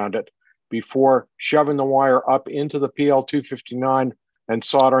 tape around it before shoving the wire up into the PL259 and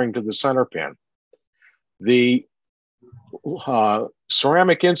soldering to the center pin. The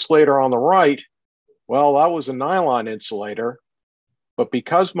ceramic insulator on the right, well, that was a nylon insulator, but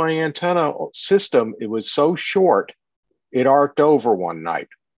because my antenna system, it was so short, it arced over one night.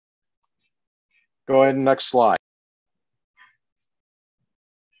 Go ahead, next slide.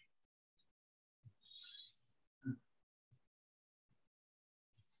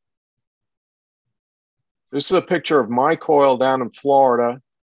 This is a picture of my coil down in Florida.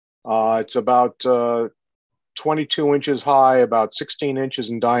 It's about 22 inches high, about 16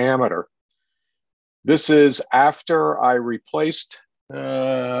 inches in diameter. This is after I replaced,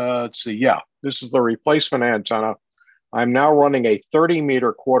 let's see, yeah, this is the replacement antenna. I'm now running a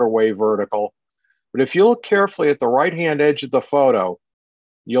 30-meter quarter wave vertical. But if you look carefully at the right-hand edge of the photo,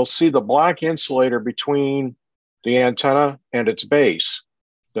 you'll see the black insulator between the antenna and its base,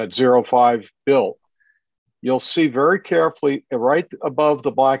 that 05 built. You'll see very carefully right above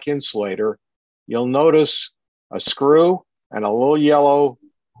the black insulator, you'll notice a screw and a little yellow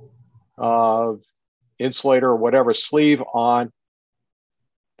insulator or whatever sleeve on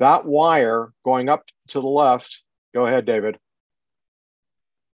that wire going up to the left. Go ahead, David.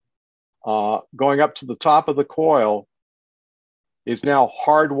 Going up to the top of the coil is now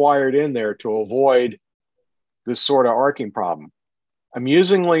hardwired in there to avoid this sort of arcing problem.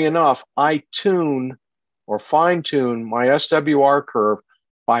 Amusingly enough, I tune or fine tune my SWR curve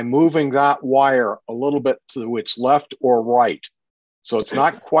by moving that wire a little bit to its left or right. So it's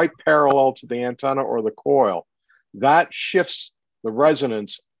not quite parallel to the antenna or the coil. That shifts the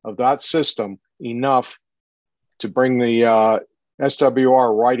resonance of that system enough to bring the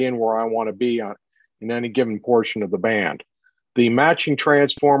SWR right in where I want to be in any given portion of the band. The matching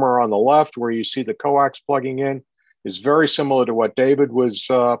transformer on the left, where you see the coax plugging in, is very similar to what David was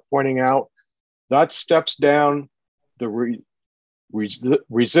pointing out. That steps down the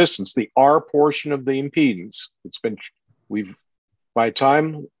resistance, the R portion of the impedance. By the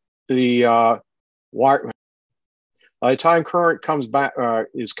time current comes back,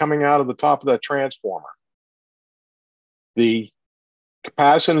 is coming out of the top of that transformer, the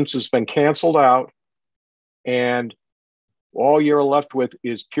capacitance has been canceled out, and all you're left with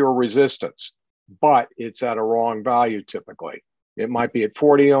is pure resistance, but it's at a wrong value typically. It might be at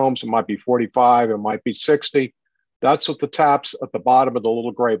 40 ohms, it might be 45, it might be 60. That's what the taps at the bottom of the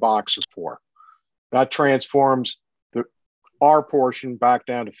little gray box are for. That transforms the R portion back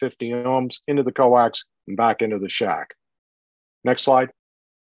down to 50 ohms into the coax and back into the shack. Next slide.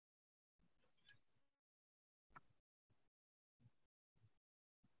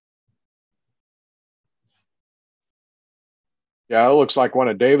 Yeah, it looks like one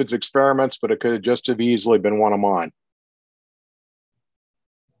of David's experiments, but it could have just have easily been one of mine.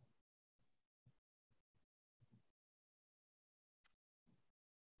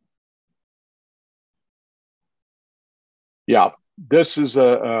 Yeah, this is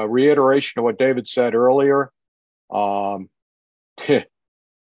a reiteration of what David said earlier. Wind,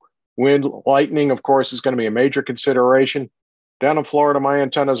 lightning, of course, is going to be a major consideration. Down in Florida, my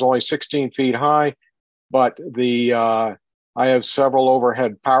antenna is only 16 feet high, but I have several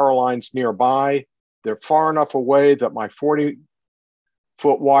overhead power lines nearby. They're far enough away that my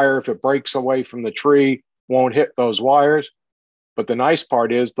 40-foot wire, if it breaks away from the tree, won't hit those wires. But the nice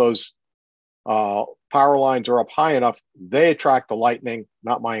part is those power lines are up high enough, they attract the lightning,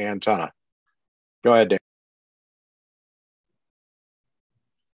 not my antenna. Go ahead, Dave.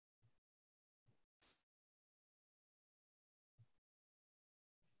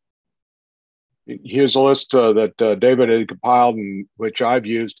 Here's a list that David had compiled and which I've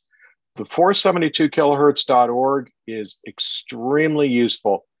used. The 472kilohertz.org is extremely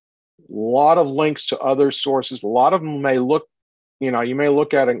useful. A lot of links to other sources. A lot of them may look, you may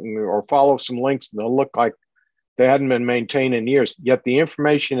look at it or follow some links and they'll look like they hadn't been maintained in years, yet the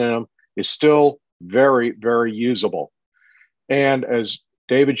information in them is still very, very usable. And as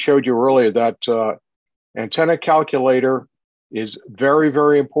David showed you earlier, that antenna calculator is very,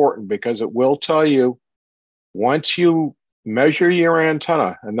 very important because it will tell you once you measure your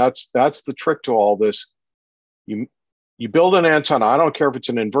antenna, and that's the trick to all this. You build an antenna. I don't care if it's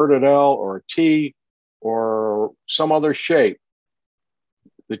an inverted L or a T or some other shape.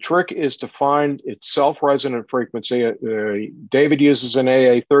 The trick is to find its self-resonant frequency. David uses an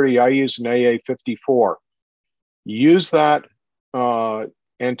AA30. I use an AA54. Use that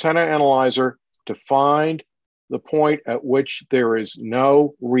antenna analyzer to find the point at which there is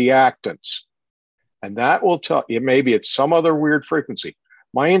no reactance. And that will tell you, maybe it's some other weird frequency.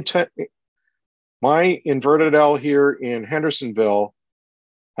 My inverted L here in Hendersonville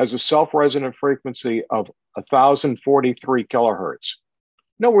has a self-resonant frequency of 1,043 kilohertz.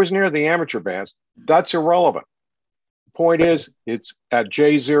 Nowhere near the amateur bands. That's irrelevant. The point is, it's at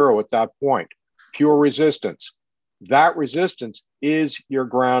J0 at that point, pure resistance. That resistance is your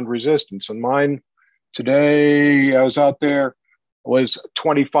ground resistance. And mine today, I was out there, was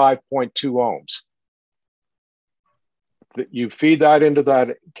 25.2 ohms. You feed that into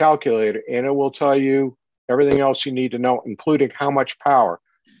that calculator and it will tell you everything else you need to know, including how much power.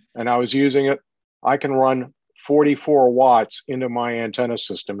 And I was using it. I can run 44 watts into my antenna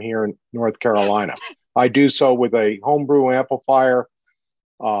system here in North Carolina. I do so with a homebrew amplifier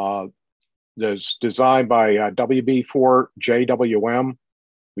that's designed by W6JW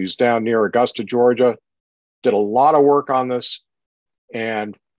who's down near Augusta, Georgia. Did a lot of work on this.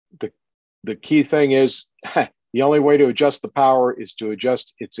 And the key thing is the only way to adjust the power is to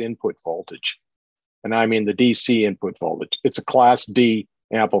adjust its input voltage. And I mean the DC input voltage. It's a Class D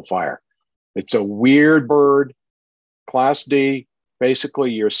amplifier. It's a weird bird, Class D.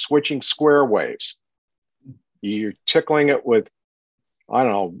 Basically, you're switching square waves. You're tickling it with, I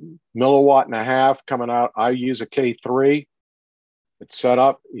don't know, milliwatt and a half coming out. I use a K3. It's set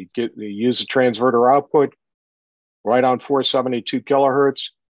up. You use a transverter output right on 472 kilohertz.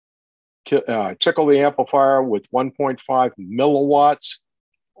 Tickle the amplifier with 1.5 milliwatts.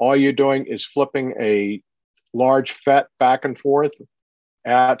 All you're doing is flipping a large FET back and forth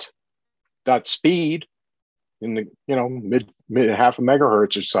at that speed in the mid half a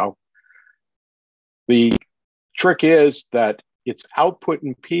megahertz or so. The trick is that its output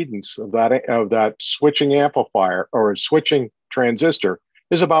impedance of that switching amplifier or switching transistor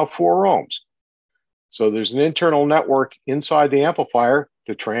is about 4 ohms. So there's an internal network inside the amplifier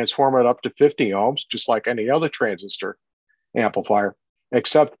to transform it up to 50 ohms, just like any other transistor amplifier,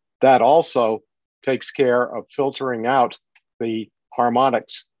 except that also takes care of filtering out the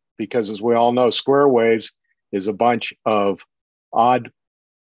harmonics, because as we all know, square waves is a bunch of odd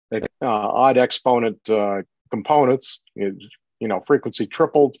exponent components, frequency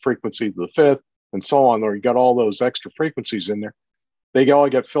tripled, frequency to the fifth, and so on, or you got all those extra frequencies in there. They all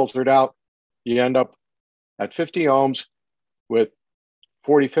get filtered out. You end up at 50 ohms with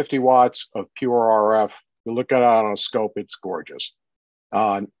 40, 50 watts of pure RF. You look at it on a scope, it's gorgeous.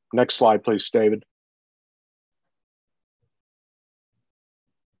 Next slide, please, David.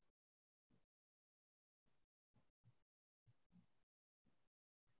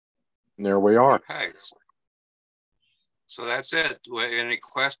 And there we are. Okay. So that's it. Any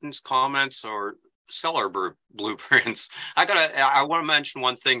questions, comments, or seller blueprints? I want to mention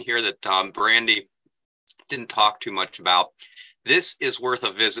one thing here that Brandy didn't talk too much about. This is worth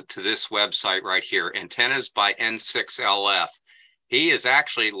a visit to this website right here, Antennas by N6LF. He is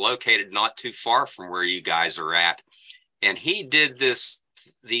actually located not too far from where you guys are at. And he did these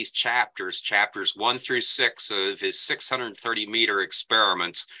chapters 1 through 6 of his 630 meter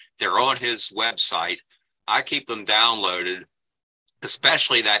experiments. They're on his website. I keep them downloaded.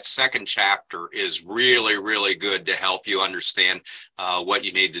 Especially that second chapter is really, really good to help you understand what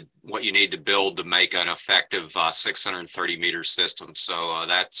you need to build to make an effective 630 meter system. So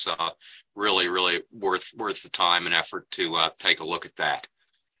that's really, really worth the time and effort to take a look at that.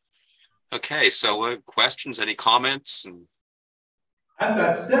 Okay, so questions, any comments? I've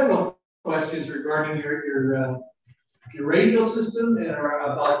got several questions regarding your radial system and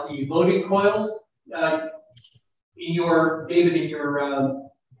about the loading coils. In your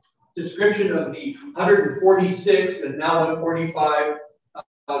description of the 146 and now 145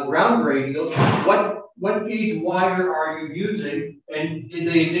 ground radials, what gauge wire are you using? And did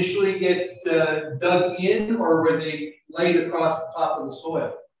they initially get dug in, or were they laid across the top of the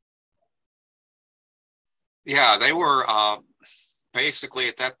soil? Yeah, they were basically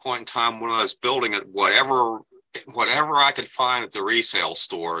at that point in time when I was building it, whatever I could find at the resale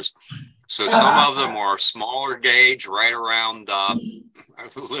stores. So some of them are smaller gauge, right around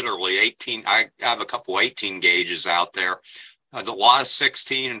literally 18. I have a couple 18 gauges out there, a lot of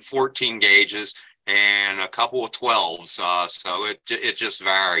 16 and 14 gauges, and a couple of 12s. So it just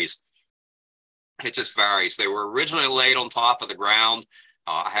varies. It just varies. They were originally laid on top of the ground.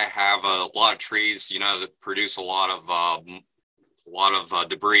 I have a lot of trees, that produce a lot lot of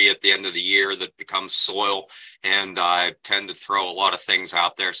debris at the end of the year that becomes soil, and I tend to throw a lot of things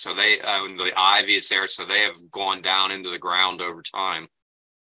out there. So the ivy is there, so they have gone down into the ground over time.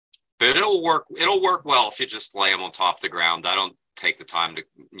 But it'll work well if you just lay them on top of the ground. I don't take the time to,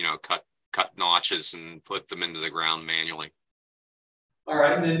 cut notches and put them into the ground manually. All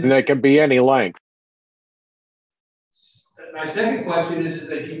right. And they can be any length. My second question is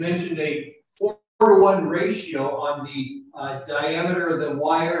that you mentioned a 4-to-1 ratio on the diameter of the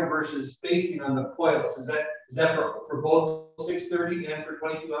wire versus spacing on the coils. Is that for both 630 and for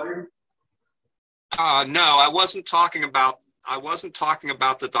 2200? No, I wasn't talking about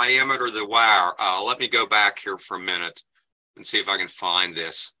the diameter of the wire. Let me go back here for a minute and see if I can find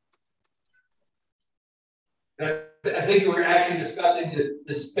this. I think we were actually discussing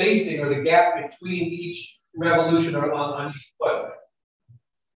the spacing or the gap between each revolution on each coil.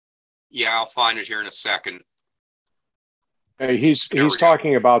 Yeah, I'll find it here in a second. Hey, he's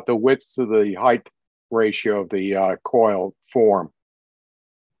talking about the width to the height ratio of the coil form.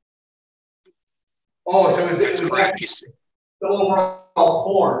 Oh, so it was correct. The overall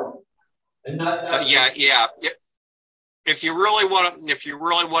form, and not yeah. If you really want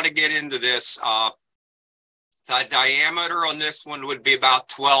to get into this, the diameter on this one would be about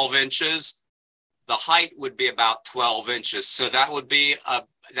 12 inches. The height would be about 12 inches. So that would be a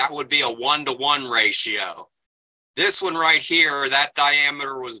 1-to-1 ratio. This one right here, that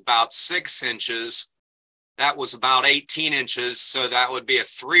diameter was about 6 inches. That was about 18 inches. So that would be a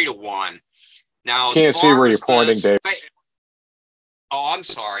 3-to-1. Now, can't see where you're pointing, Dave. Oh, I'm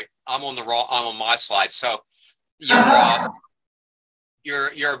sorry. I'm on my slide. So I'm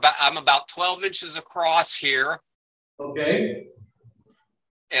about 12 inches across here. Okay.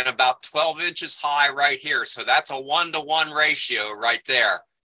 And about 12 inches high right here. So that's a 1-to-1 ratio right there.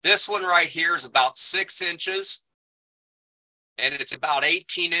 This one right here is about 6 inches. And it's about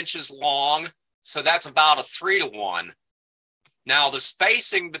 18 inches long. So that's about a 3-to-1. Now, the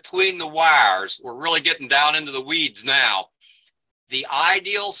spacing between the wires, we're really getting down into the weeds now. The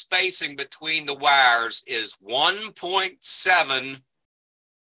ideal spacing between the wires is 1.7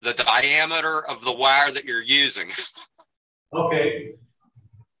 the diameter of the wire that you're using. Okay.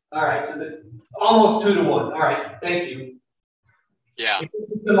 All right. So almost 2-to-1. All right. Thank you. Yeah.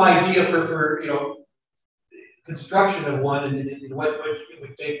 Some idea for construction of one and what it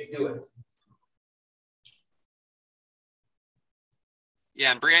would take to do it.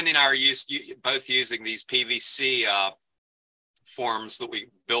 Yeah, and Brandy and I are both using these PVC forms that we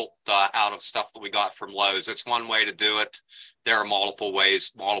built out of stuff that we got from Lowe's. It's one way to do it. There are multiple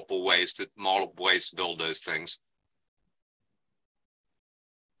ways to build those things.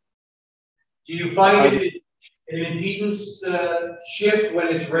 Do you find an impedance shift when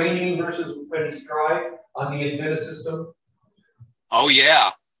it's raining versus when it's dry on the antenna system? Oh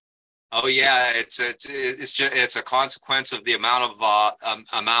yeah. It's a consequence of the amount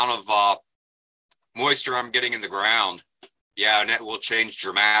of moisture I'm getting in the ground. Yeah, and it will change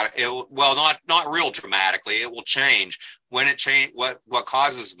dramatic. Not real dramatically. It will change. When it change, what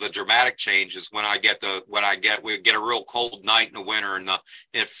causes the dramatic change is when we get a real cold night in the winter and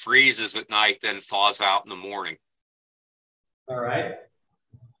it freezes at night, then thaws out in the morning. All right.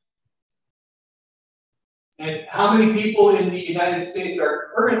 And how many people in the United States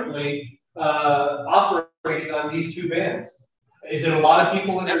are currently operating on these two bands? Is it a lot of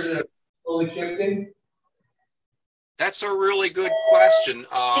people that are slowly shifting? That's a really good question.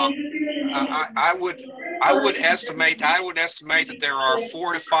 I would estimate that there are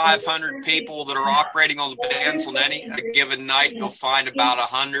 400 to 500 people that are operating on the bands on any given night. You'll find about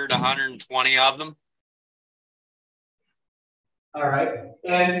 100, 120 of them. All right.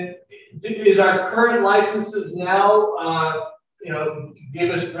 And is our current licenses now,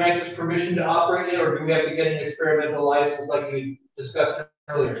 grant us permission to operate it, or do we have to get an experimental license like we discussed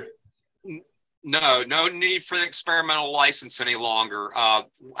earlier? No need for the experimental license any longer.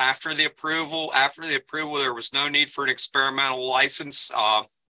 After the approval, there was no need for an experimental license. All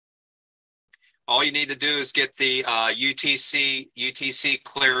you need to do is get the UTC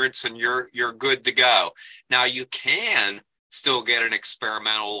clearance, and you're good to go. Now you can still get an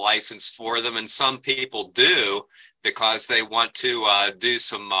experimental license for them, and some people do because they want to do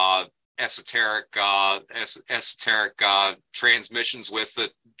some esoteric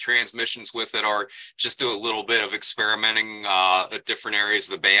transmissions with it, or just do a little bit of experimenting at different areas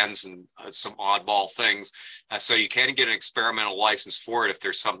of the bands and some oddball things. So you can get an experimental license for it if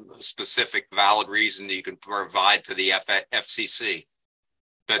there's some specific valid reason that you can provide to the FCC.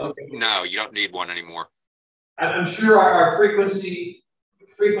 But okay. No, you don't need one anymore. I'm sure our frequency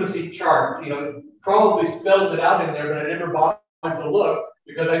chart, probably spells it out in there, but I never bothered to look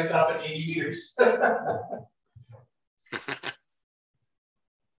because I stop at 80 meters.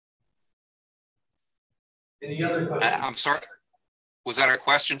 Any other questions? I'm sorry. Was that a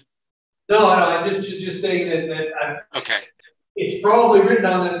question? No, I'm just saying that okay. It's probably written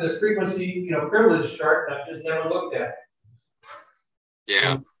on the frequency, privilege chart, and I've just never looked at it.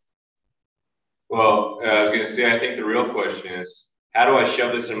 Yeah. Well, I was going to say, I think the real question is, how do I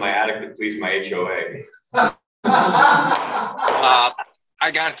shove this in my attic to please my HOA?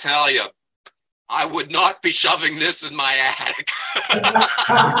 I got to tell you, I would not be shoving this in my attic.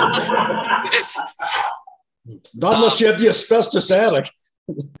 Not unless you have the asbestos attic.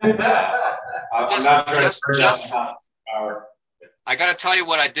 I'm not trying to turn on power. I got to tell you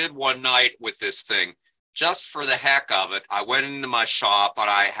what I did one night with this thing. Just for the heck of it, I went into my shop and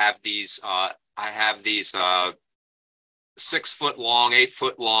I have these 6 foot long, 8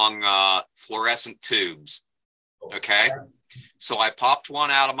 foot long fluorescent tubes. Okay. So I popped one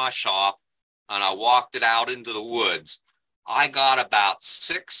out of my shop and I walked it out into the woods. I got about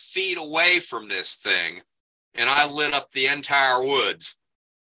 6 feet away from this thing and I lit up the entire woods.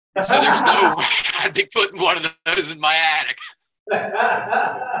 So there's no way I'd be putting one of those in my attic.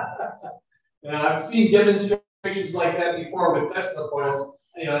 I've seen demonstrations like that before with Tesla coils,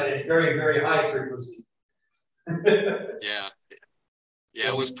 at very, very high frequency. Yeah,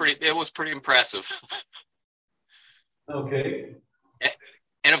 it was pretty impressive. Okay.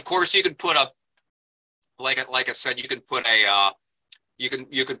 And of course, you could put a, like I said, you could put a, you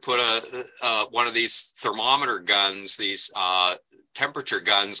could put a one of these thermometer guns, these temperature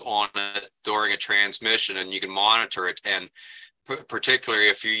guns on it during a transmission, and you can monitor it. And particularly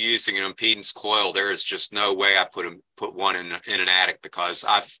if you're using an impedance coil, there is just no way I put one in an attic, because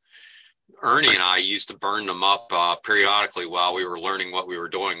Ernie and I used to burn them up periodically while we were learning what we were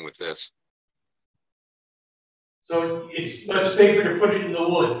doing with this. So it's much safer to put it in the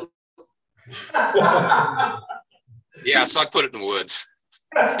woods. Yeah, so I put it in the woods.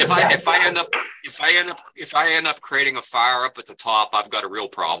 If I end up creating a fire up at the top, I've got a real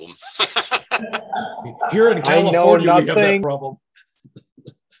problem. Here in California, we have that problem.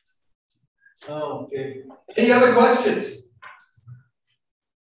 Okay. Any other questions?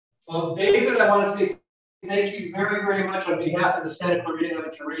 Well, David, I want to say thank you very, very much on behalf of the Santa Clarita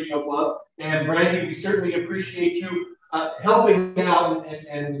Amateur Radio Club. And Brandy, we certainly appreciate you helping out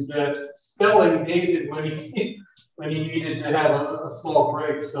and spelling David when he needed to have a small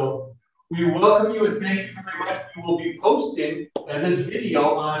break. So we welcome you and thank you very much. We will be posting this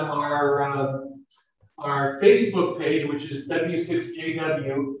video on our Facebook page, which is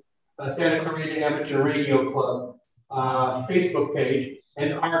W6JW Santa Clarita Amateur Radio Club Facebook page.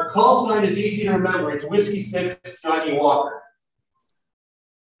 And our call sign is easy to remember. It's Whiskey 6 Johnny Walker.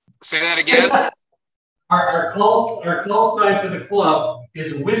 Say that again. Our call sign for the club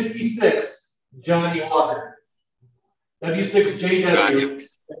is Whiskey 6 Johnny Walker. W6JW.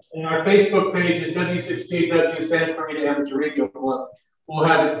 And our Facebook page is W6JW Santa Clarita Amateur Radio Club. We'll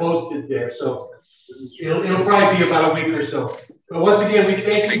have it posted there. So it'll probably be about a week or so. But once again, we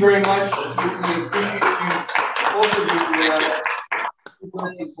thank you very much. We appreciate you. Both of you.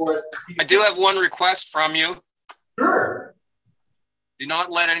 I do have one request from you. Sure. Do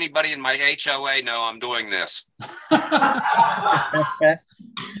not let anybody in my HOA know I'm doing this. Not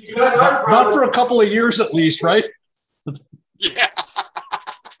for a couple of years at least, right? Yeah.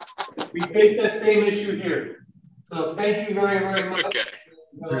 We face that same issue here. So thank you very, very much. Okay.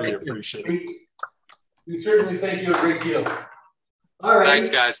 Really appreciate it. We certainly thank you a great deal. All right. Thanks,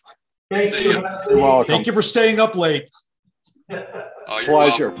 guys. Thank you. You're welcome. Thank you for staying up late. Oh, you're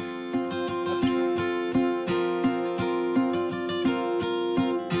Pleasure. welcome.